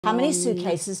How many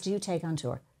suitcases do you take on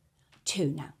tour?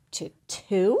 2 now. 2.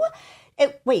 2?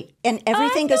 Wait, and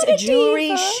everything goes,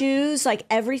 jewelry, shoes, like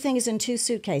everything is in 2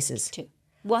 suitcases? 2.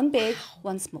 One big,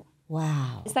 one small.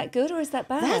 Wow. Is that good or is that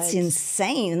bad? That's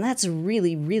insane. That's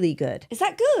really, really good. Is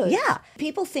that good? Yeah.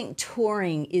 People think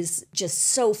touring is just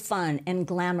so fun and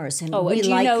glamorous, and we and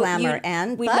like glamour.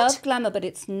 We love glamour, but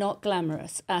it's not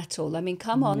glamorous at all. I mean,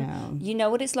 come on. No. You know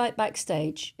what it's like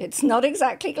backstage. It's not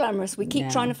exactly glamorous. We keep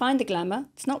trying to find the glamour.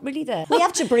 It's not really there. We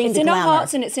have to bring the glamour. It's in our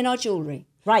hearts and it's in our jewellery.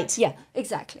 Right. Yeah,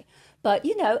 exactly. But,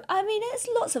 you know, I mean, it's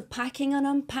lots of packing and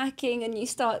unpacking, and you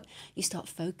start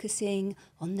focusing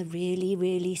on the really,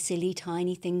 really silly,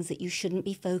 tiny things that you shouldn't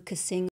be focusing